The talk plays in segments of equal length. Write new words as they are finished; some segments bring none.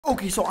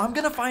Okay, so I'm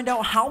gonna find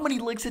out how many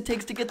licks it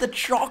takes to get the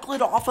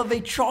chocolate off of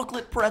a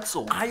chocolate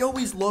pretzel. I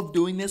always love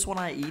doing this when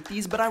I eat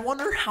these, but I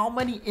wonder how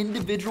many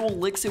individual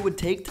licks it would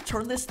take to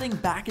turn this thing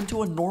back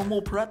into a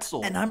normal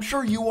pretzel. And I'm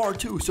sure you are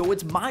too, so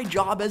it's my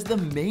job as the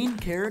main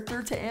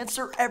character to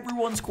answer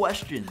everyone's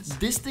questions.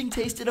 This thing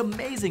tasted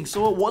amazing,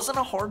 so it wasn't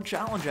a hard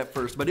challenge at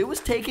first, but it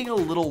was taking a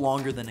little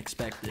longer than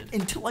expected,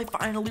 until I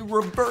finally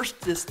reversed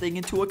this thing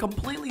into a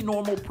completely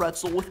normal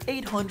pretzel with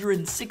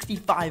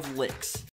 865 licks.